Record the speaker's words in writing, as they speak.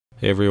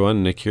Hey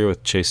everyone, Nick here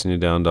with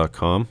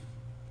ChasingYouDown.com,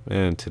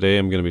 and today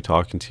I'm going to be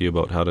talking to you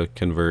about how to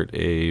convert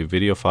a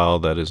video file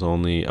that is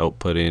only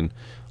outputting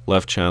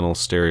left channel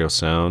stereo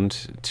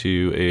sound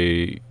to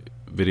a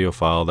video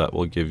file that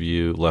will give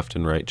you left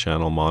and right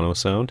channel mono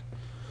sound.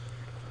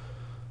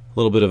 A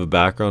little bit of a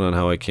background on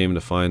how I came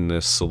to find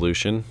this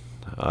solution.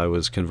 I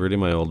was converting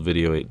my old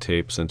Video 8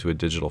 tapes into a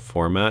digital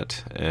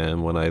format,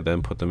 and when I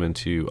then put them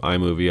into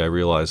iMovie I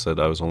realized that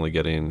I was only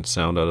getting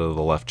sound out of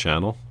the left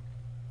channel.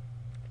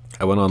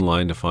 I went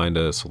online to find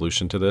a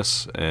solution to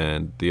this,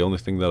 and the only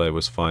thing that I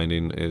was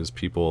finding is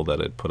people that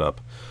had put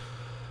up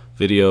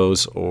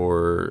videos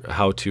or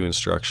how-to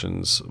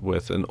instructions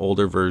with an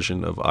older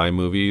version of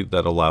iMovie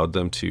that allowed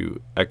them to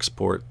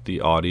export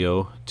the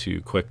audio to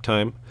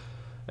QuickTime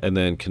and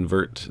then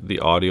convert the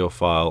audio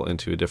file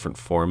into a different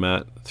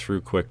format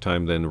through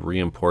QuickTime, then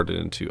re-import it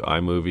into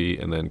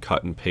iMovie, and then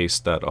cut and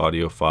paste that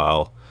audio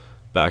file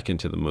back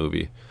into the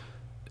movie.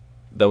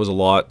 That was a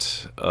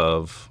lot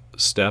of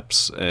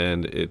steps,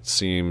 and it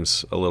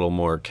seems a little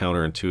more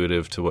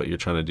counterintuitive to what you're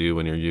trying to do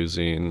when you're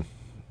using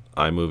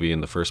iMovie in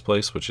the first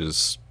place, which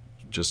is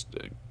just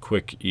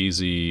quick,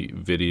 easy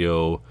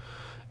video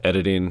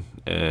editing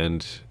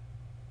and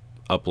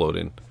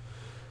uploading.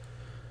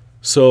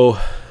 So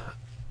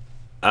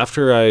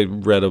after I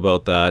read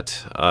about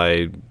that,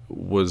 I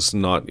was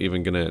not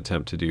even going to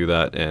attempt to do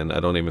that, and I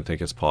don't even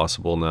think it's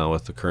possible now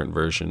with the current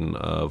version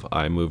of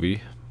iMovie.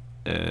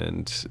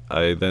 And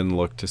I then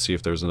looked to see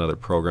if there was another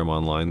program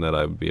online that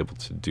I would be able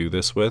to do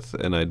this with,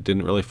 and I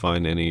didn't really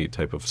find any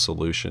type of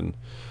solution.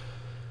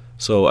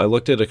 So I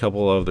looked at a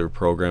couple of other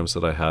programs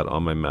that I had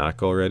on my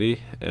Mac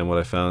already, and what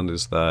I found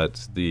is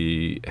that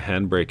the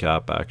HandBrake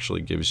app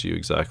actually gives you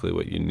exactly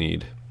what you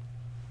need.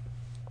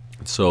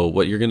 So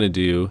what you're going to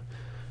do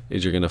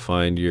is you're going to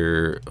find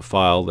your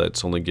file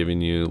that's only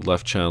giving you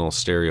left channel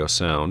stereo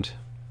sound,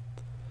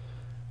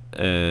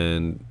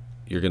 and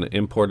you're going to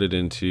import it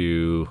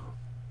into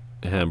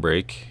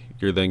HandBrake.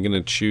 You're then going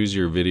to choose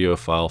your video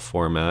file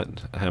format.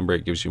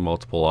 HandBrake gives you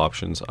multiple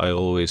options. I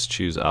always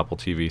choose Apple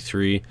TV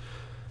 3.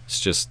 It's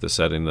just the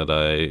setting that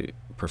I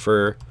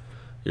prefer.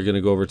 You're going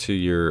to go over to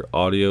your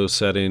audio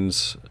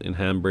settings in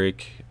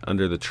HandBrake.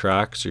 Under the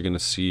tracks, you're going to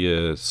see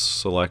a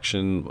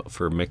selection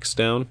for mix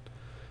down.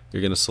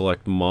 You're going to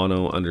select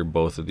mono under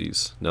both of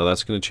these. Now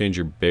that's going to change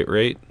your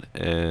bitrate,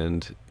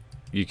 and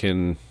you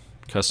can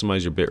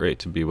customize your bitrate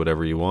to be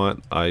whatever you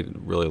want. I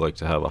really like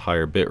to have a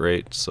higher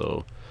bitrate,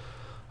 so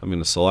I'm going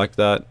to select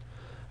that.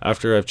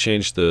 After I've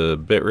changed the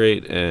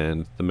bitrate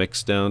and the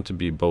mix down to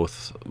be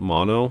both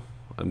mono,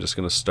 I'm just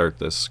going to start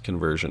this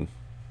conversion.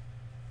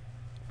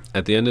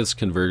 At the end of this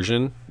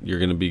conversion, you're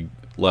going to be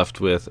left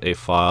with a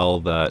file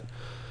that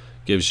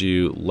gives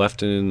you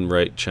left and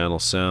right channel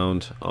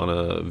sound on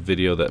a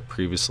video that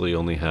previously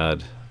only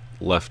had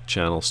left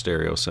channel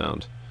stereo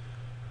sound.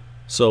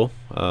 So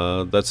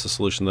that's the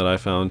solution that I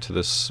found to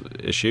this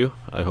issue.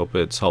 I hope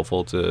it's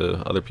helpful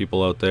to other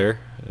people out there,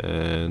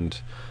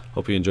 and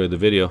hope you enjoyed the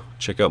video.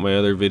 Check out my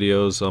other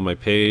videos on my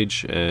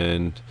page,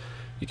 and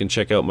you can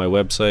check out my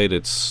website.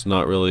 It's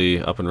not really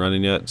up and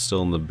running yet. It's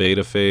still in the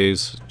beta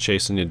phase,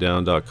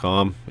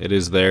 ChasingYouDown.com. It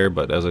is there,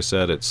 but as I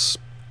said, it's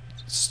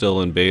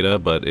still in beta,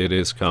 but it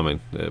is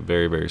coming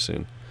very, very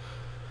soon.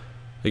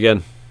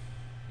 Again,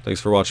 thanks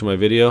for watching my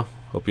video.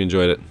 Hope you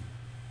enjoyed it.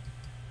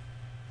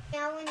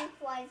 Now when he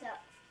flies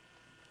up.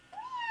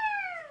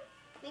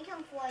 Make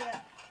him fly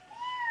up.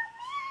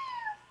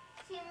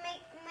 See,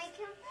 make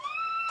him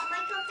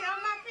throw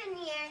him up in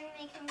the air and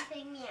make him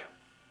say meow.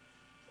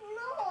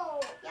 No.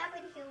 Yeah,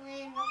 but he'll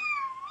land.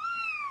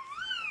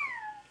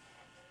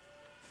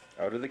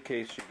 Out of the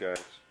case, you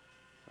guys.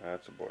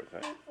 That's a boy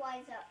thing. He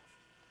flies up.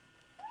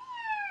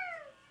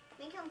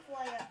 Make him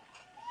fly up.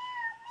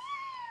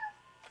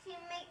 See,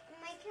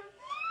 make him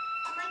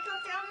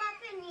throw him up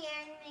in the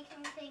air and make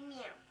him say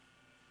meow.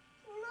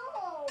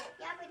 No.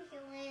 Yeah, but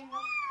he'll land.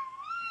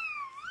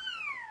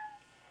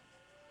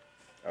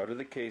 Out of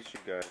the case, you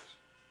guys.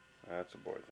 That's a boy thing.